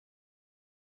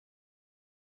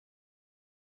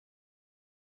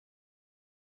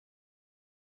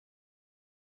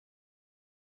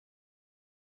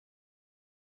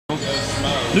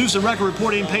News and Record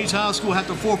reporting Page High School have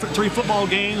to forfeit 3 football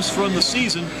games from the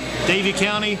season. Davie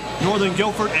County, Northern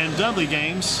Guilford, and Dudley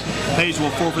games. Page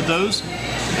will forfeit those.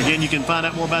 Again, you can find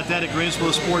out more about that at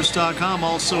GreensboroSports.com,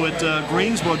 also at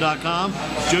Greensboro.com.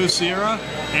 Joe Sierra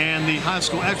and the high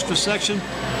school extra section.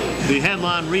 The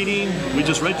headline reading, we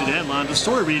just read you the headline, the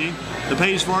story reading, the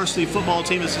Page varsity football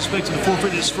team is expected to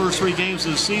forfeit its first 3 games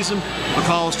of the season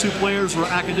because 2 players were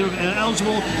academic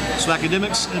ineligible. So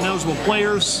academics ineligible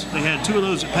players, they had 2 of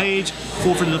those at Page,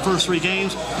 forfeited the first 3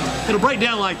 games. It'll break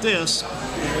down like this.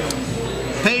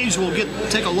 Page will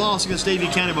take a loss against Davie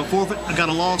County by forfeit. I got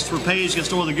a loss for Page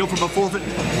against Northern Guilford by forfeit.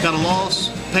 Got a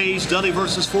loss, Page, Dudley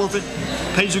versus forfeit.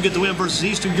 Page will get the win versus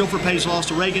Eastern Guilford. Page lost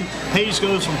to Reagan. Page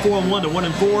goes from 4-1 to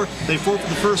 1-4. They forfeit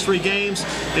the first 3 games.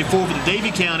 They forfeited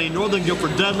Davie County, Northern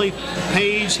Guilford, Dudley.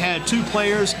 Page had 2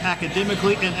 players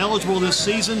academically ineligible this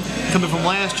season, coming from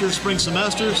last year's spring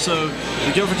semester. So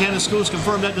the Guilford County Schools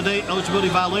confirmed that today. Eligibility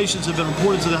violations have been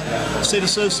reported to the State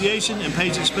Association, and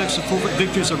Page expects to forfeit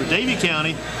victories over Davie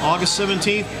County August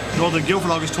 17th, Northern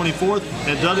Guilford August 24th,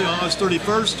 and Dudley on August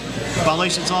 31st.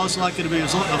 Violations also likely to be a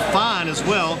result of fine as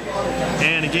well.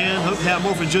 And again, hope to have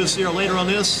more from Joe Sierra later on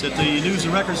this at the News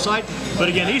and Record site. But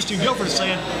again, Eastern Guilford is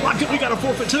saying, we got a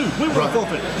forfeit too. We were a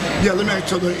forfeit. Yeah, let me make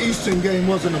sure the Eastern game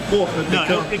wasn't a forfeit. No,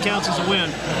 it counts as a win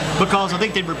because I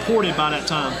think they reported by that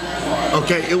time.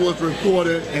 Okay, it was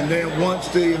reported, and then once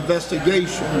the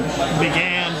investigation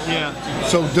began, yeah.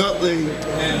 So Dudley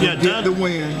get the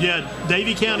win. Yeah,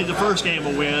 Davie County, the first game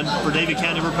will win for Davie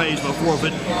County over Page by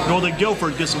forfeit. Northern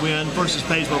Guilford gets a win versus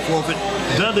Page by forfeit.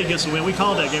 Dudley gets a win. We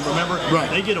called that game, remember? Right.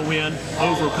 They get a win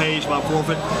over Page by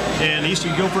forfeit. And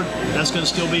Eastern Guilford, that's going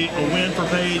to still be a win for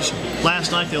Page.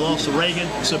 Last night they lost to Reagan,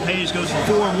 so Page goes from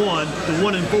 4-1 to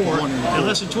 1-4 in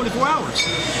less than 24 hours.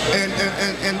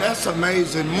 And that's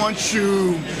amazing. Once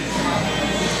you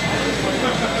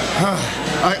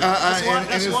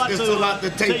it's a lot to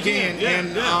take in.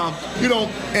 You know,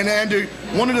 and Andy,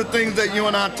 one of the things that you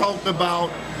and I talked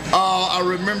about, I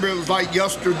remember it was like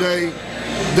yesterday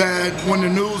that when the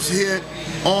news hit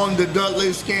on the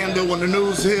Dudley scandal, when the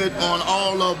news hit on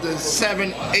all of the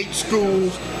 7, 8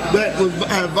 schools that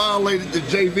have violated the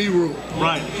JV rule.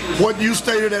 Right. What you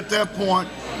stated at that point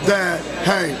that,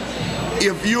 hey,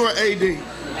 if you're AD,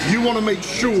 you want to make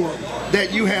sure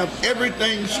that you have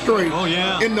everything straight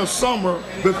in the summer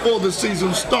before the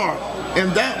season starts.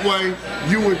 And that way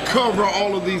you would cover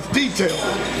all of these details.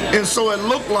 And so it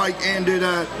looked like, Andy,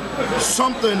 that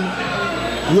something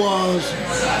was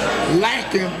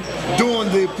lacking during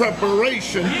the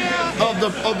preparation of the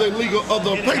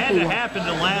paperwork. It had to happen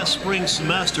the last spring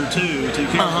semester too to carry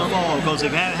the fall because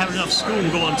they've had enough school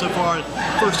going so far the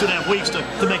first 2.5 weeks to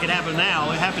make it happen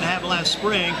now. It happened to happen last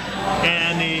spring,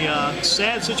 and the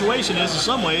sad situation is in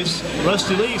some ways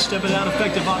Rusty Lee stepping down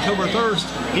effective October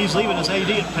 1st. He's leaving as AD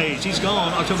at Page. He's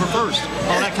gone October 1st.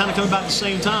 All that kind of coming about at the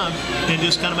same time and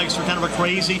just kind of makes for kind of a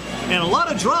crazy and a lot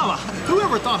of drama.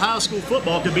 Whoever thought high school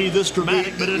football could be this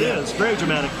dramatic, but it is very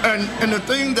dramatic. And the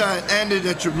thing that, Andy,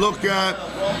 that you look at,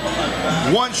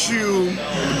 once you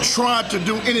try to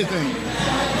do anything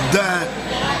that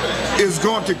is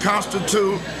going to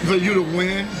constitute for you to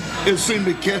win, it seems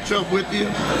to catch up with you.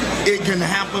 It can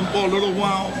happen for a little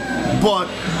while, but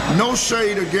no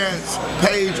shade against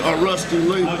Page or Rusty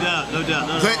Lee. No doubt, no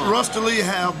doubt. Rusty Lee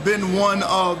have been one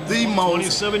of the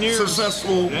most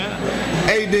successful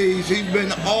ADs. He's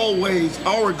been always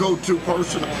our go-to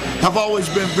person. Have always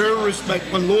been very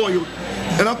respectful and loyal.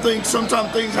 And I think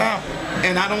sometimes things happen.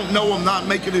 And I don't know, I'm not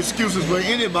making excuses for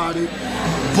anybody,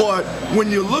 but when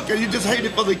you look at it, you just hate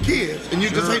it for the kids, and you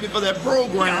just hate it for that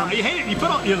program. Yeah, you hate it. You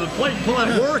put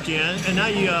that work in, and now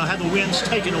you have the wins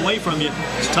taken away from you.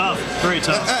 It's tough, very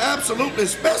tough. Absolutely,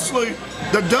 especially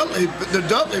the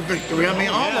Dudley victory. I mean,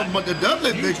 all of them, but the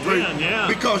Dudley victory,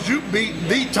 because you beat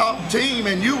the top team,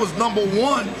 and you was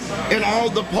 #1 in all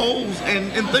the polls.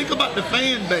 And think about the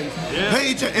fan base,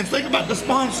 Page, and think about the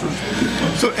sponsors.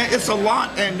 So it's a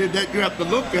lot, Andy, that you have to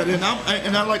look at. And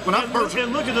I like when I first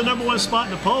look at the #1 spot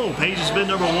in the poll. Page has been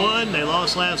 #1. They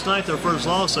lost last night, their first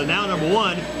loss, so now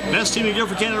 #1. Best team in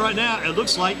Guilford County right now. It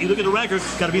looks like, you look at the record,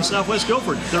 got to be Southwest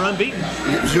Guilford. They're unbeaten.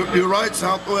 You're right.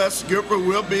 Southwest Guilford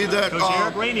will be that. Coach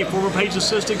Eric Rainey, former Page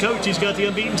assistant coach, he's got the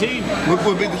unbeaten team.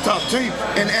 Will be the top team.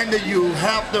 And Andy, you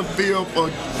have to feel for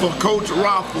Coach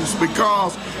Raffles,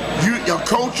 because your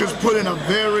coach is put in a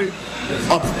very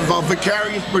a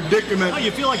vicarious predicament. Well,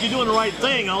 you feel like you're doing the right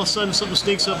thing. All of a sudden, sometimes something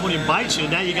sneaks up when you bite you.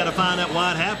 Now you got to find out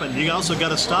why it happened. You also got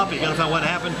to stop it. You got to find what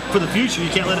happened for the future. You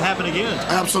can't let it happen again.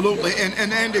 Absolutely.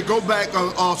 And Andy, go back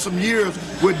some years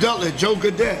with Dudley. Joe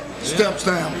Gaudette steps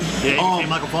down. Yeah, he became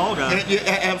like a fall guy.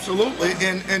 Absolutely.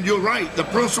 And you're right. The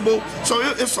principal. So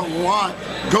it's a lot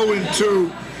going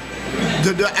to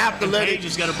the athletic. Page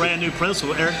has got a brand new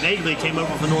principal. Eric Nagley came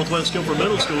over from Northwest Guilford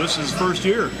Middle School. This is his first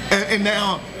year. And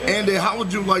now, Andy, how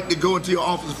would you like to go into your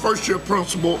office, first year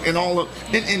principal, and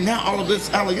now all of this?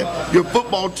 Your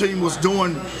football team was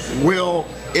doing well.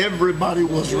 Everybody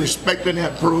was respecting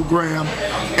that program.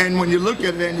 And when you look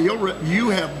at it, Andy, you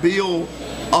have built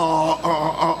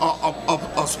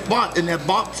a spot in that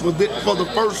box for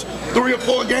the first 3 or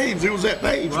 4 games. It was at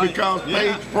Page because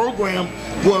Page's program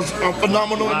was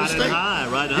phenomenal in the state.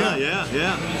 Right high,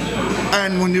 yeah.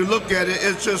 And when you look at it,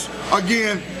 it's just,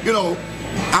 again,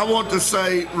 I want to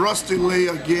say Rusty Lee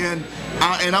again,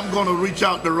 and I'm going to reach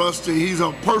out to Rusty. He's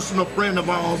a personal friend of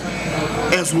ours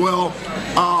as well,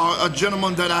 a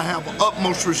gentleman that I have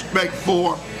utmost respect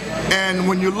for. And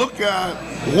when you look at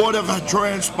what have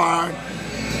transpired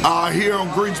here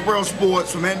on Greensboro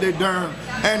Sports from Andy Durham,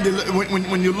 and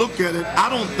when you look at it, I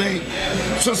don't think,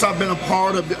 since I've been a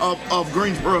part of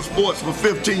Greensboro Sports for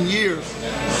 15 years,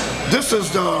 this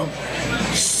is the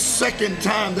second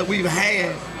time that we've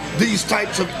had these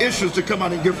types of issues to come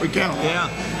out in Guilford County. Yeah.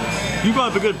 You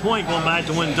brought up a good point going back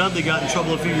to when Dudley got in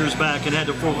trouble a few years back and had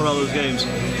to forfeit all those games.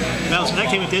 Now, so that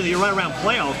came at the end of the year, right around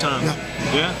playoff time.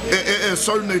 Yeah. It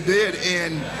certainly did,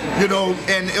 and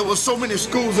and it was so many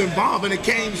schools involved, and it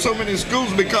came so many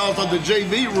schools because of the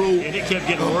JV rule. And it kept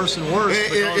getting worse and worse.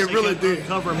 It really did.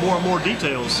 Covering more and more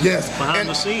details. Yes. Behind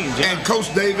the scenes. Yeah. And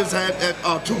Coach Davis had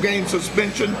a 2-game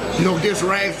suspension. Against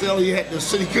Ragsdale, he had to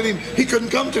sit. He couldn't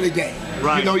come to the game.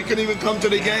 Right. He couldn't even come to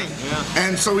the game. Yeah.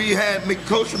 And so he had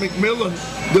Coach McMillan,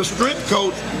 the strength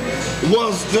coach,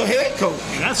 was the head coach.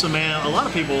 That's a man. A lot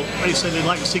of people, they say they'd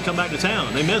like to see come back to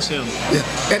town. They miss him. Yeah.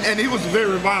 And he was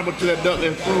very viable to that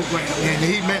Dudley program, and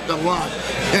he meant a lot.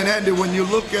 And Andy, when you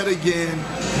look at again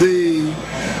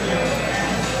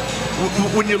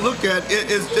when you look at it,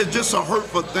 it's just a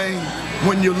hurtful thing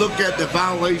when you look at the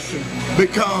violation,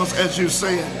 because as you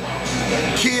said,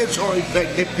 kids are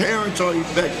affected, parents are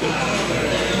affected.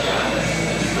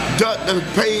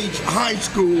 Page High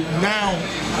School now,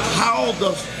 how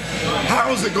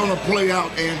is it going to play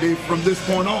out, Andy, from this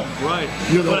point on? Right.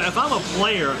 But if I'm a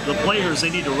player, the players, they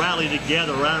need to rally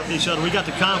together around each other. We got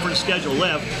the conference schedule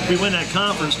left. We win that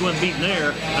conference, go and beat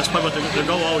there. That's probably what their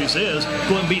goal always is.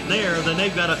 Go and beat there. Then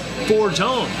they've got to forge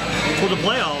on for the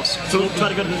playoffs. So we'll try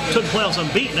to go to the playoffs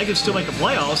unbeaten. They can still make the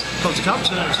playoffs because the conference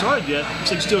hasn't started yet,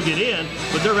 so they can still get in.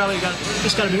 But they're rallying.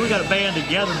 We got to band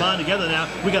together now.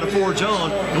 We got to forge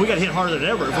on, and we got to hit harder than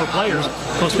ever if we're players.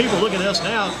 Because people looking at us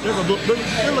now, they're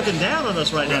looking down on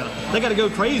us right now. They got to go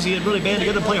crazy and really band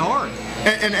together and play hard.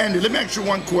 And Andy, let me ask you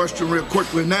one question real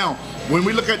quickly. Now, when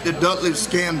we look at the Dudley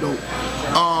scandal,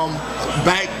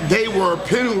 back they were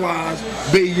penalized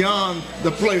beyond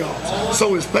the playoffs.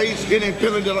 So is Page any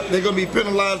penalty? They're going to be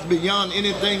penalized beyond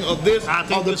anything of this,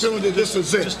 or the penalty? This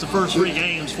is it. Just the first 3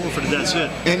 games forfeited. That's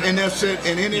it. And that's it.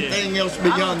 And anything else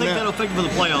beyond that? I don't think that'll affect them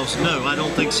for the playoffs. No, I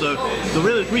don't think so. The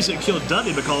reason it killed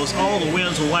Dudley because all the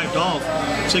wins were wiped off,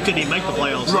 so they couldn't even make the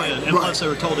playoffs. Right. And plus they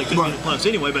were told they couldn't get the playoffs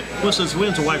anyway. But once those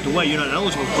wins are wiped away, you're not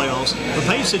eligible for playoffs. The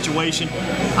Page situation,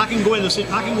 I can go in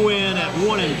at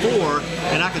 1-4,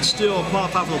 and I can still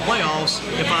qualify for the playoffs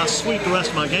if I sweep the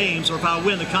rest of my games, or if I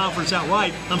win the conference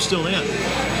outright, I'm still in.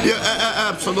 Yeah,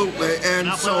 absolutely. And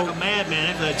I play like a madman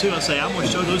after that too. I say I'm going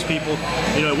to show those people,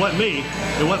 it wasn't me,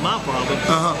 it wasn't my problem.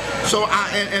 So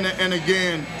and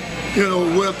again,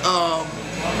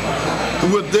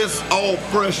 with this all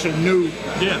fresh and new,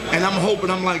 and I'm hoping,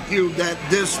 I'm like you, that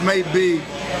this may be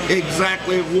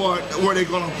exactly where they're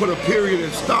going to put a period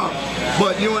and stop.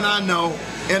 But you and I know,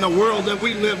 in a world that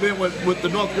we live in with the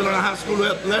North Carolina High School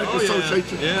Athletic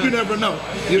Association, you never know.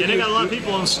 They got a lot of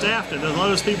people on staff, and a lot of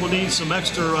those people need some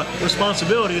extra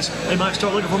responsibilities. They might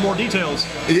start looking for more details.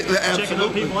 Checking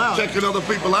other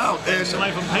people out. And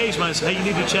somebody from Page might say, hey, you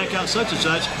need to check out such and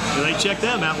such. And they check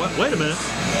them out. Wait a minute,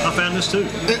 I found this too.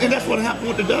 And that's what happened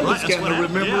with the Dudley scandal.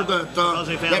 Remember that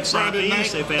they found Friday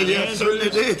night? They found certainly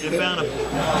did. They found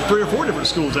 3 or 4 different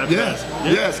schools after that.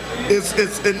 Yes.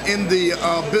 It's in the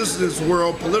business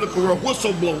world, political world,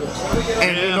 whistleblowers.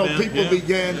 And people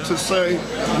began to say,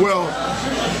 well,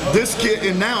 this kid,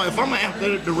 and now if I'm an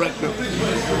athletic director,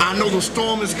 I know the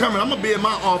storm is coming. I'm going to be in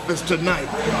my office tonight,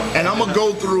 and I'm going to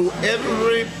go through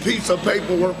every piece of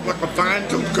paperwork like a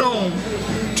fine-tooth comb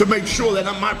to make sure that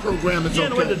my program is okay.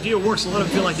 The way the deal works, a lot of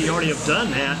them feel like they already have done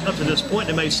that up to this point.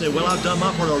 They may say, well, I've done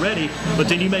my part already, but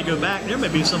then you may go back. There may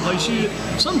be someplace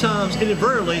sometimes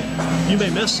inadvertently, you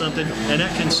may miss something, and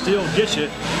that can still get you.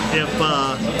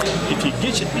 If you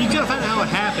get you got to find out how it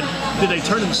happened. Did they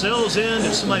turn themselves in?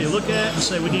 Did somebody look at and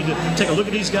say, we need to take a look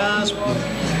at these guys?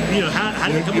 How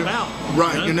did it come about?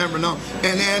 Right, you never know.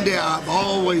 And Andy, I've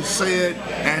always said,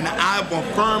 and I'm a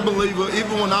firm believer,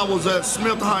 even when I was at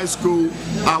Smith High School,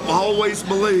 I've always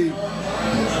believed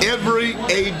every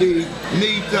AD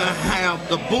need to have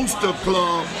the booster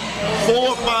club, 4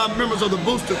 or 5 members of the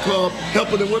booster club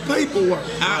helping them with paperwork.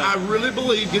 I really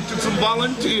believe get you some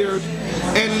volunteers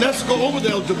and let's go over the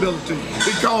eligibility,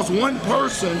 because one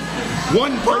person.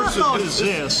 My thought is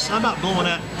this. I'm not blowing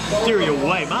that theory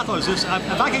away. My thought is this: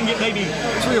 if I can get maybe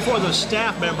 3 or 4 of the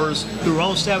staff members who are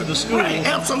on staff at the school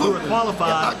who are qualified.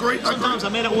 Yeah, I agree. Sometimes I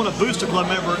may not want a booster club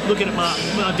member looking at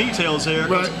my details there.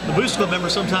 Right. The booster club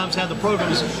members sometimes have the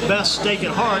program's best stake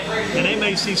at heart, and they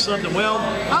may see something. Well,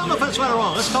 I don't know if that's right or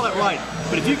wrong. Let's call it right.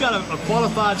 But if you've got a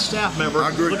qualified staff member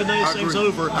looking these things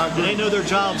over, and they know their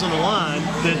job's on the line,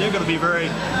 then they're going to be very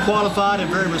qualified and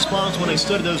very responsible when they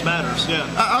study those matters. Yeah,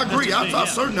 I agree. I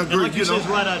certainly agree. And like you said, it's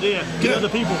the right idea. Get other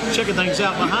people checking things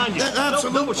out behind you.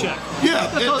 Absolutely. Double check. Yeah,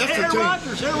 because Aaron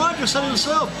Rodgers said it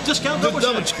himself. Discount double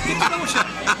check. Double check.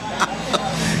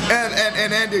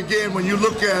 And Andy, again, when you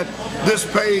look at this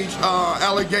page,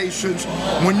 allegations,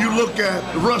 when you look at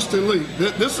Rusty Lee,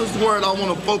 this is where I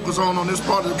want to focus on this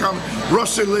part of the comment.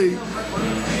 Rusty Lee,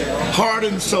 heart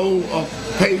and soul of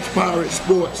Page Pirate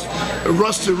Sports.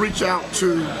 Rusty reached out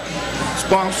to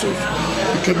sponsors,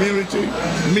 the community,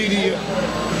 media,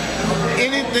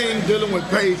 anything dealing with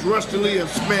Page. Rusty Lee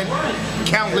has spent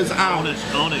countless hours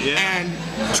on it, yeah. And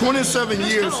 27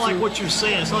 years. It's kind of like what you're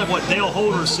saying. It's not like what Dale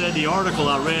Holder said, the article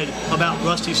I read about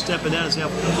Rusty stepping down.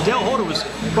 Dale Holder was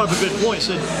probably a good point. He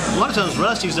said a lot of times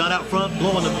Rusty's not out front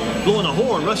blowing the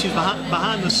horn. Rusty's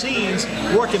behind the scenes,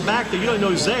 working back there. You don't know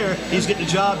he's there. He's getting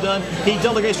the job done. He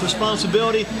delegates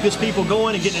responsibility, gets people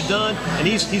going and getting it done, and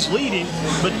he's leading,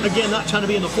 but again, not trying to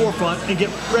be in the forefront and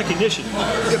get recognition.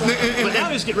 But now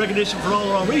he's getting recognition for all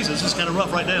the wrong reasons. It's kind of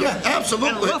rough right now. Yeah,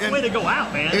 absolutely. And a rough way to go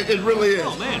out, man. It really is.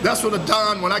 Oh, man. That's what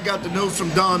when I got to know some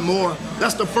Don Moore,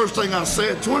 that's the first thing I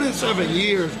said. 27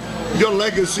 years, your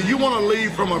legacy. You want to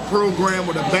leave from a program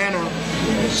with a banner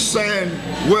saying,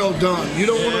 well done. You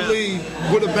don't want to leave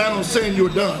with a banner saying you're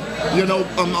done.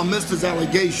 Amidst his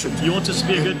allegations. You want this to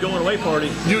be a good going away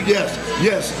party.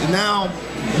 Yes.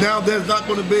 Now there's not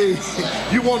going to be,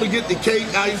 you want to get the cake,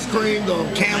 ice cream,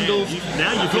 the candles. Man,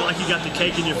 now you feel like you got the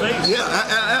cake in your face.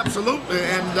 Yeah, absolutely.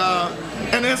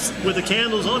 And that's with the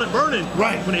candles on it burning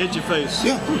when it hits your face.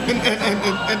 Yeah,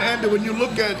 and Andy, when you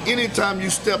look at any time you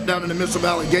step down in the midst of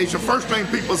allegation, first thing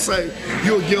people say,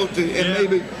 you're guilty, and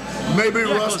maybe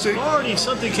Rusty. Already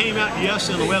something came out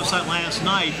yesterday on the website last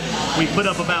night. We put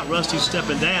up about Rusty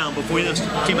stepping down. Before this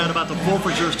came out about the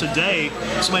forfeitures today,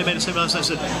 somebody made a statement. I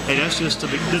said, hey, that's just the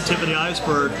tip of the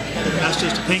iceberg. That's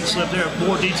just a pink slip there.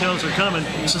 More details are coming.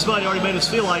 So somebody already made us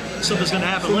feel like something's going to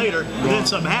happen later. But then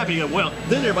something happened. You go, well,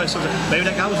 then everybody starts like, maybe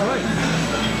that guy was right.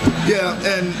 Yeah,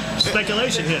 and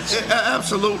speculation hits.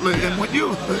 Absolutely, and when you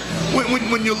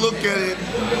look at it,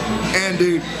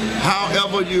 Andy,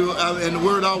 however and the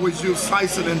word I always use,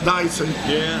 slicing and dicing.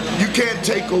 Yeah. You can't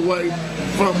take away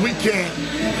from. We can't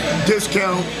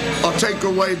discount or take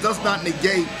away. Does not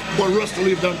negate what Rusty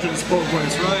Lee done to this program.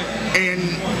 That's right. And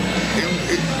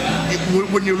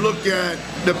when you look at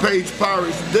the Page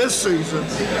Pirates this season,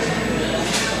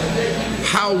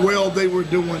 how well they were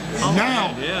doing.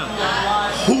 How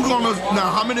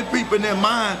many people in their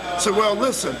mind say, well,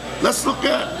 listen, let's look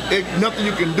at it, nothing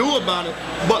you can do about it,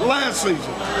 but last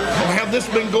season, have this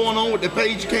been going on with the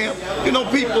Page camp?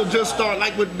 People just start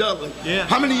like with Dudley. Yeah.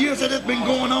 How many years had it been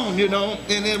going on,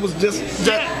 and it was just,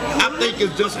 I think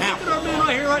it's just happened. Our man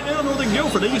right here, right now, Northern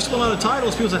Guilford, they used to win a lot of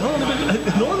titles. People say,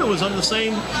 Northern was under the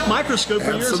same microscope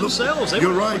for years themselves.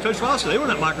 You're right. Coach Foster, they were in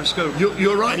that microscope.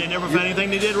 You're right. And they never found anything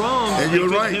they did wrong. And you're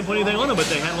right. They didn't put anything on them, but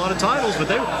they had a lot of titles, but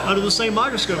they were under the same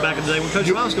microscope back in the day when Coach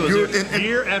Foster was there.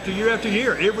 Year after year after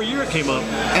year. Every year it came up.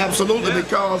 Absolutely,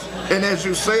 because, and as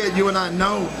you said, you and I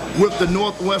know, with the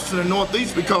Northwestern and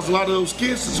Northeast, because a lot of those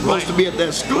kids are supposed to be at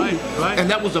that school. Right. And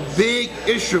that was a big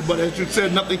issue, but as you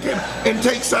said, nothing came. And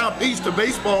take Southeast, a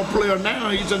baseball player now,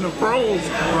 he's in the pros,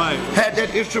 had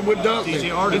that issue with Dudley. He's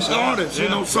the artist.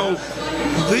 So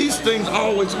these things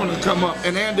always going to come up.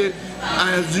 And Andy,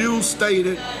 as you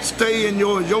stated, stay in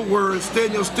your words, stay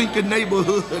in your stinking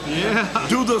neighborhood. Yeah.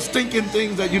 Do the stinking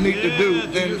things that you need to do.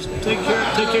 And take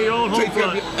care of your own home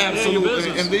front.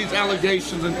 Absolutely. And these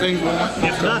allegations and things will not.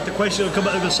 If not, the question will come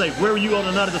back and say, where were you on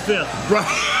the night of the 5th? Right.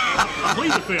 I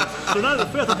plead the 5th. The night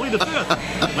of the 5th, I plead the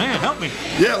 5th. Man, help me.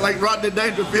 Yeah, like Rodney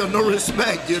Dangerfield, no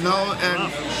respect, you know.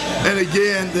 And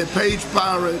again, the Page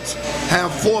Pirates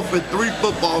have forfeit 3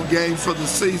 football games for the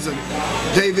season.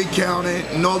 Davie County,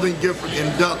 Northern Guilford,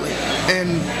 and Dudley.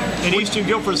 And Eastern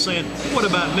Guilford saying, what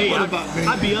about me?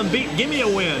 I'd be unbeaten. Give me a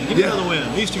win. Give me another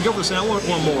win. Eastern Guilford saying, I want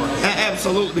one more.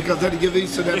 Absolutely, because that'd give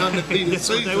Eastern that undefeated That's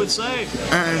season. What they would say.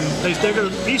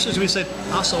 And Eastern's we said,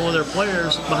 I saw one of their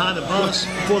players behind the bus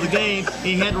before the game.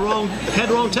 He had the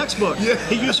wrong textbook. Yeah.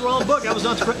 He used the wrong book. That was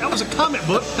a comic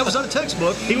book. That was not a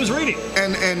textbook. He was reading.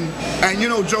 And you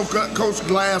know, Coach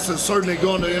Glass is certainly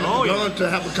going to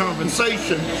have a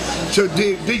conversation to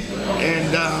dig deeper.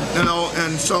 And you know,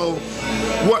 and so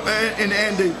what? And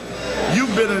Andy,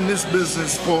 you've been in this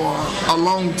business for a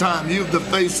long time. You're the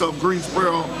face of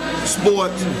Greensboro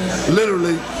sports,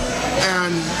 literally.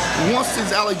 And once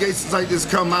these allegations like this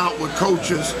come out with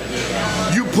coaches,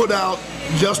 you put out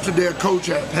yesterday a coach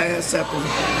had passed after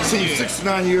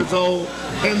 69 years old.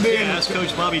 And then that's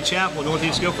Coach Bobby Chappell,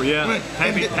 Northeast Guilford, Right.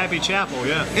 Happy Chappell,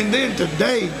 yeah. And then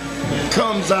today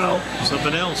comes out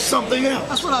something else.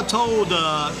 That's what I told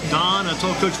Don, I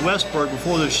told Coach Westberg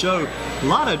before the show. A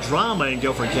lot of drama in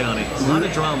Guilford County. A lot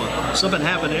of drama. Something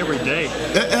happened every day.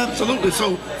 Absolutely.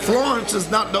 So Florence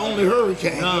is not the only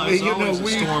hurricane. No, it's always a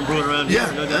storm brewing around here.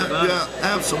 No doubt about it.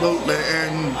 Absolutely.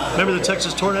 And remember the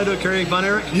Texas tornado carrying Von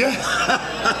Erich? Yeah.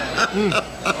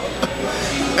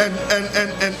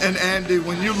 And Andy,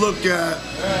 when you look at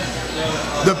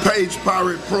the Page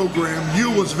Pirate program, you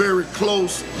was very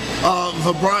close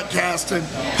for broadcasting.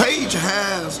 Page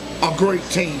has a great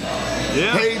team.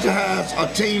 Yeah. Page has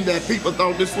a team that people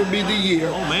thought this would be the year.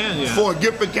 Oh man, yeah. For a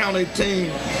Guilford County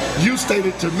team. You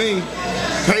stated to me,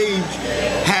 Page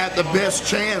had the best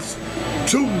chance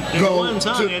to go. One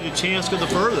time he had a chance to go the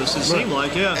furthest, it seemed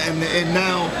like, yeah. And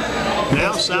now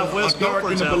Southwest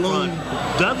Guilford's out front.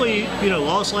 Dudley,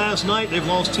 lost last night. They've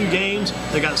lost 2 games.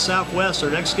 They got Southwest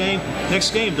their next game.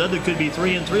 Next game, Dudley could be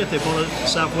 3-3 if they pull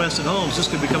Southwest at home. So this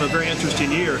could become a very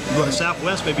interesting year. Right.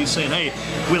 Southwest may be saying, hey,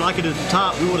 we like it at the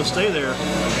top. We want to stay there.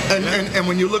 And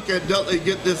when you look at Dudley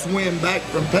get this win back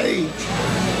from Page,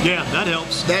 yeah, that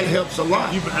helps. That helps a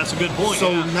lot. That's a good point.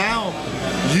 So now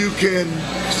you can.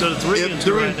 So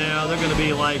 3-2 right now, they're going to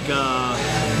be like.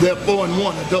 They're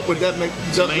 4-1. Would that make?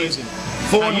 It's amazing.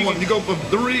 4-1. You go from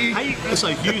 3. That's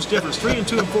a huge difference.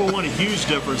 3-2 and 4-1, a huge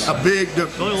difference. A big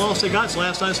difference. The only loss they got is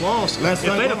last night's loss. If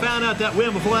they'd have found out that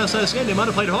win before last night's game, they might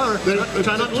have played harder.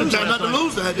 Try not to lose. Try not to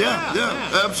lose that.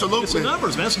 Yeah, absolutely. It's the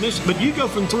numbers, man. But you go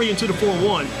from 3-2 to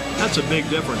 4-1. That's a big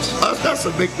difference. That's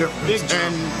a big difference. Big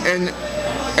jump.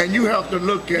 And you have to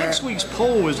look at next week's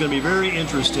poll is going to be very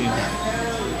interesting.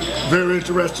 Very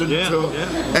interesting too.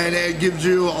 Yeah. And it gives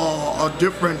you a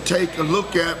different take, a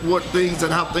look at what things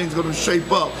and how things are going to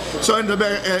shape up. So and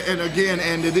again,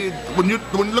 and when you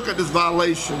look at these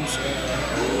violations,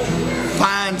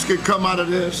 fines could come out of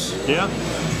this. Yeah.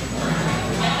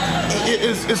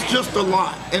 It's just a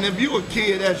lot. And if you're a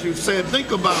kid, as you said,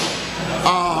 think about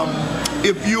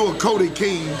if you're Cody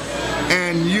King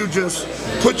and you just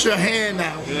put your hand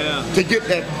out to get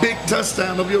that big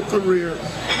touchdown of your career,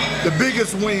 the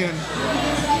biggest win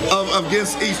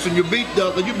against Eastern. You beat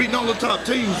Dudley, you beat all the top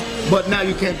teams, but now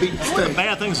you can't beat the state. One of the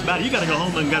bad things about it, you got to go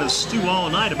home and got to stew all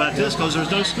night about this because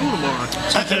there's no school tomorrow.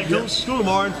 So you can't go to school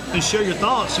tomorrow and share your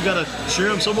thoughts. You got to share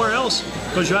them somewhere else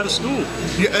because you're out of school.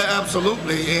 Yeah,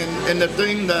 absolutely. And the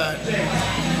thing that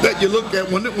you look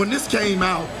at when this came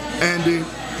out, Andy,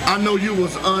 I know you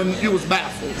was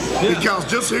baffled because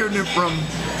just hearing it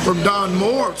from Don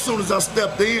Moore as soon as I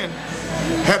stepped in.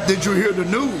 Did you hear the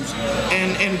news?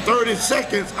 And in 30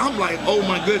 seconds, I'm like, oh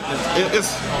my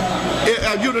goodness.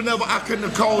 I couldn't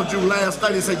have called you last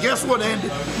night and said, guess what, Andy?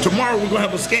 Tomorrow we're going to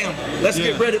have a scandal. Let's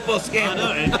get ready for a scandal.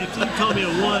 I know. And if you called me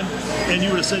at 1 and you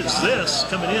would have said it's this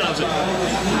coming in, I was like,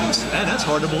 man, that's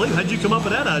hard to believe. How'd you come up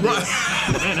with that idea?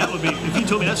 Right. Man, that would be, if you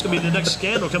told me that's going to be the next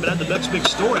scandal coming out, the next big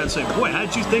story, I'd say, boy,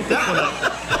 how'd you think that one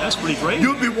up? That's pretty great.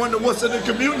 You'd be wondering what's in the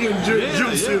communion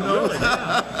juice, you know? Really,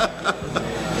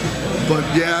 But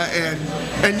yeah, and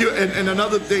And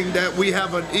another thing that we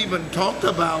haven't even talked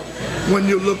about, when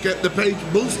you look at the Page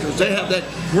boosters, they have that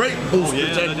great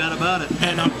boosters. Oh, yeah, no doubt about it.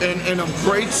 And a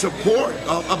great support,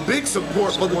 a big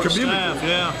support for the community. Staff,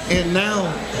 yeah. And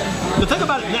now, the thing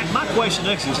about it, my question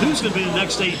next is, who's going to be the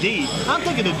next AD? I'm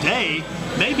thinking today,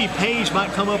 maybe Page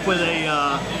might come up with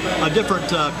a different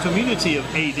community of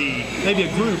AD, maybe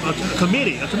a group, a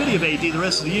committee of AD the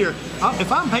rest of the year.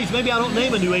 If I'm Page, maybe I don't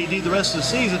name a new AD the rest of the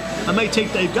season. I may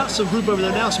they've got some group over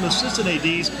there now, some assistant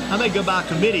ADs. I may go by a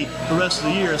committee the rest of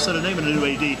the year instead of naming a new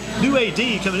AD. New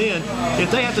AD coming in,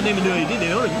 if they have to name a new AD,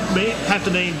 they may have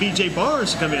to name B.J.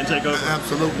 Barnes to come in and take over.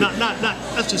 Absolutely. Not.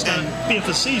 That's just kind of being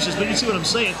facetious, but you see what I'm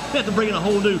saying. They have to bring in a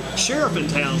whole new sheriff in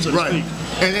town, so to speak.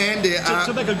 And Andy,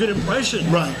 to make a good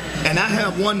impression. Right. And I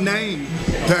have one name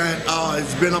that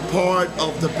has been a part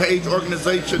of the Page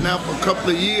organization now for a couple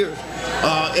of years.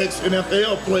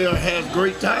 Ex-NFL player, has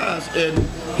great ties, and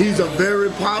he's a very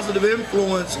positive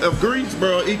influence of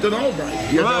Greensboro, Ethan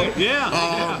Albright. You know?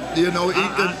 Yeah. You know, Ethan.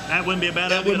 That wouldn't be a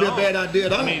bad idea. That wouldn't be a bad idea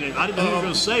at all. I mean, I didn't know what you were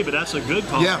going to say, but that's a good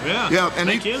call. Yeah. And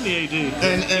make him the AD.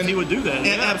 And he would do that.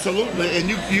 Absolutely. And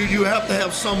you have to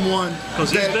have someone,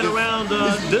 because he's been around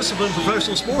disciplined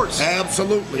professional sports.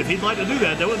 Absolutely. If he'd like to do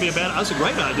that, that wouldn't be a bad. That's a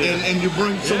great idea. And you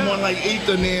bring someone like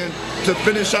Ethan in to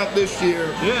finish out this year.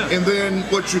 Yeah. And then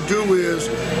what you do is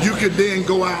you could then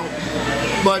go out.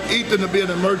 But Ethan will be an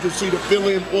emergency to fill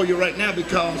in for you right now,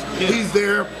 because he's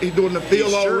there. He's doing the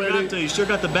field already. He's sure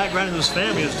got the background in his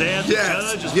family. His dad's a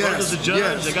judge. His brother's a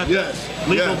judge. They got the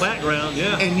legal background.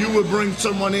 Yeah. And you would bring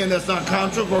someone in that's not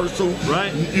controversial.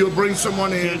 Right. You'll bring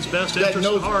someone in that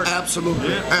knows.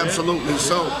 Absolutely. Absolutely.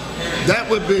 So that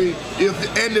would be,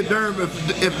 if Andy Durham,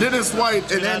 if Dennis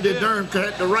White and Andy Durham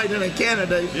had to write in a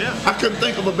candidate, I couldn't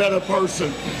think of a better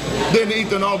person than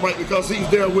Ethan Albright, because he's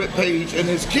there with Page and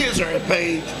his kids are at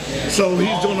Page. So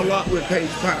he's doing a lot with Page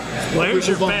Power. Well, here's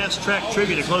your fast track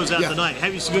trivia to close out tonight.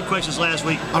 Had you some good questions last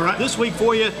week. All right. This week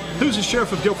for you, who's the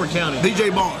sheriff of Guilford County?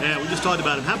 B.J. Barnes. Yeah, we just talked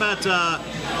about him. How about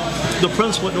the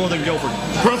principal at Northern Guilford?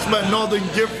 Principal at Northern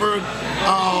Guilford.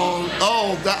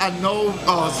 That I know,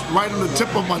 right on the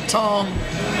tip of my tongue.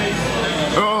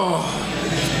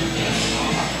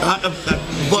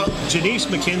 But Janice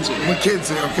McKenzie.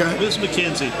 Okay. Miss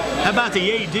McKenzie. How about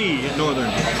the AD at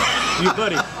Northern? Your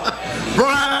buddy.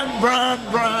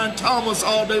 Brian Thomas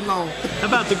all day long. How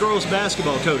about the girls'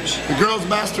 basketball coach? The girls'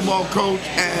 basketball coach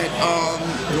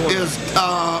is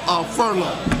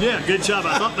Furlow. Yeah, good job.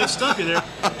 I thought they stuck you there.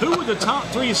 Who were the top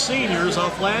 3 seniors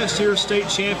off last year's state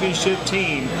championship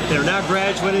team? They're now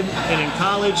graduated and in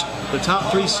college. The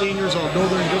top 3 seniors on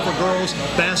Northern Guilford girls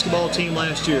basketball team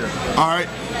last year. All right,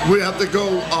 we have to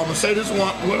go Mercedes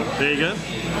Wampler. There you go.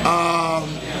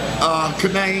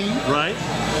 Canane. Right.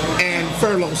 And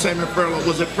Furlow, Samuel Furlow.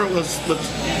 Was it Furlow?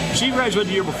 She graduated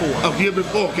the year before. Oh, the year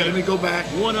before. Okay, let me go back.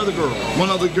 One other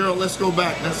girl. Let's go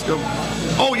back. Let's go.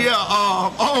 Oh, yeah.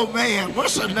 Oh, man.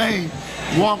 What's her name?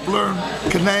 Wampler,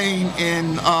 Canane,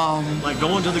 and... Like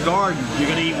going to the garden. You're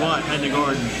going to eat what in the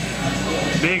garden?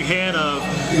 Big head of...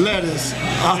 lettuce.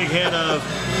 Big head of...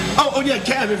 Oh yeah,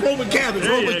 cabbage. Roman cabbage.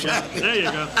 There you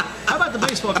go. How about the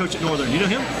baseball coach at Northern? You know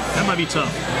him? That might be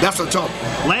tough. That's a tough.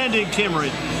 Landon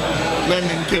Kimmery.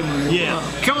 Yeah.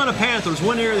 Carolina Panthers,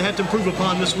 one area they have to improve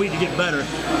upon this week to get better.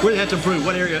 Where they have to improve?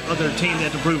 What area of their team they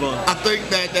have to improve on? I think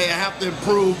that they have to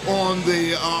improve on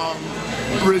the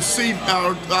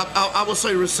I would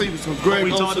say receivers. Greg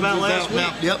we talked about last week.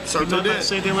 Yep, certainly did. We talked about the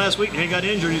same thing last week. He got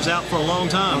injured. He's out for a long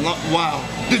time. Wow.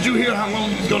 Did you hear how long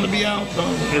he's going to be out?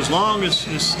 As long as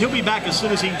he'll be back as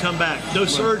soon as he can come back. No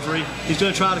surgery. He's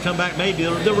going to try to come back. Maybe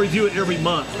they'll review it every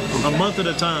month, a month at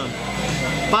a time.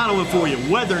 Final one for you,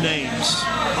 weather names.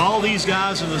 All these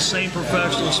guys in the same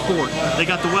professional sport. They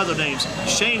got the weather names.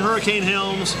 Shane Hurricane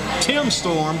Helms, Tim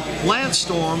Storm, Lance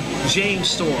Storm, James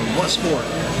Storm. What sport?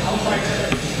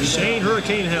 Shane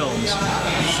Hurricane Helms.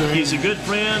 He's a good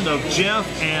friend of Jeff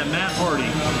and Matt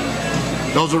Hardy.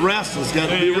 Those are wrestlers. Got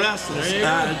to be wrestlers.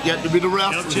 Got to be the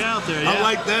wrestlers. You out there, yeah. I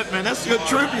like that, man. That's good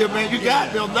trivia, man. You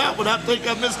got me on that one. I think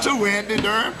I missed 2, Andy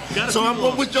Durham. So I'm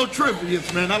going with your trivia,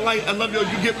 man. I love you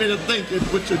get me to thinking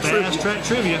with your trivia. Fast track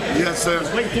trivia. Yes, sir.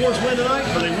 Does Wake Forest win tonight?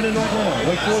 Or are they winning right now?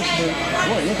 Wake Forest,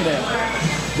 boy, look at that.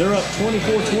 They're up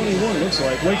 24-21, looks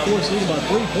like. Wake Forest leading by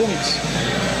 3 points.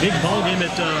 Big ball game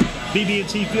at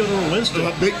BB&T Field over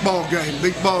Winston. Big ball game.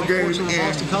 And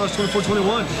Boston College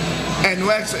 24-21. And we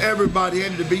ask everybody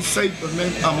to be safe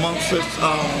amongst this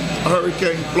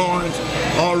Hurricane Florence,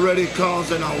 already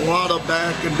causing a lot of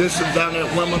bad conditions down there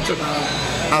at Wilmington.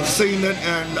 I've seen it,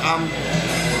 and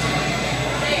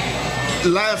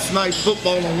last night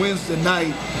football on Wednesday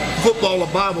night, football or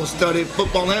Bible study,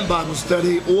 football and Bible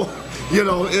study, or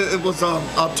it was a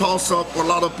toss-up for a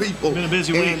lot of people. It's been a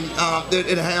busy week. And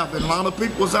it happened. A lot of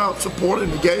people was out supporting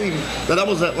the game that I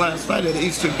was at last night at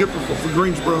Eastern Gifford for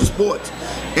Greensboro Sports.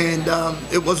 And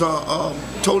it was a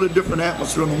totally different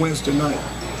atmosphere on a Wednesday night.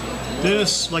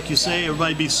 This, like you say,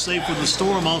 everybody be safe with the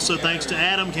storm. Also, thanks to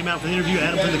Adam, came out for the interview.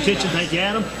 Adam from the kitchen. Thank you,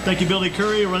 Adam. Thank you, Billy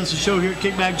Curry, who runs the show here at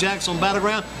Kickback Jacks on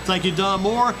Battleground. Thank you, Don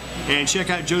Moore. And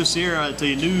check out Joe Sierra at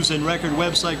the news and record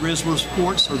website, Greensboro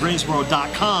Sports, or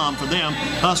Greensboro.com for them,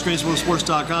 us,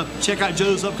 GreensboroSports.com. Check out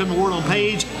Joe's upcoming award on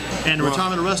page and the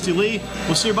retirement of Rusty Lee.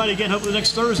 We'll see everybody again, hopefully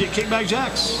next Thursday at Kickback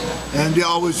Jacks. And they're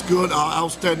always good,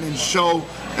 outstanding show.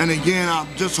 And again, I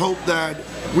just hope that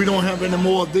we don't have any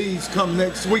more of these come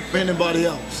next week for anybody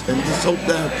else. And just hope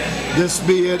that this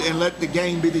be it and let the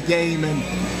game be the game and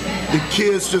the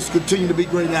kids just continue to be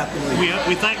great athletes.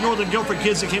 We thank Northern Guilford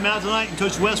kids that came out tonight and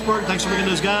Coach Westberg. Thanks for bringing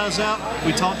those guys out.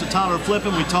 We talked to Tyler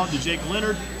Flippin. We talked to Jake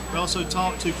Leonard. We also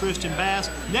talked to Christian Bass.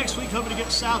 Next week, hoping to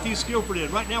get Southeast Guilford in.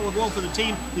 Right now, we're going for the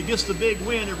team that gets the big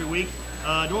win every week.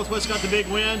 Northwest got the big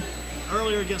win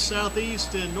earlier against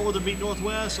Southeast, and Northern beat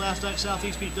Northwest. Last night,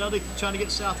 Southeast beat Dudley. Trying to get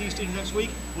Southeast in next week.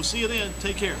 We'll see you then.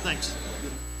 Take care. Thanks.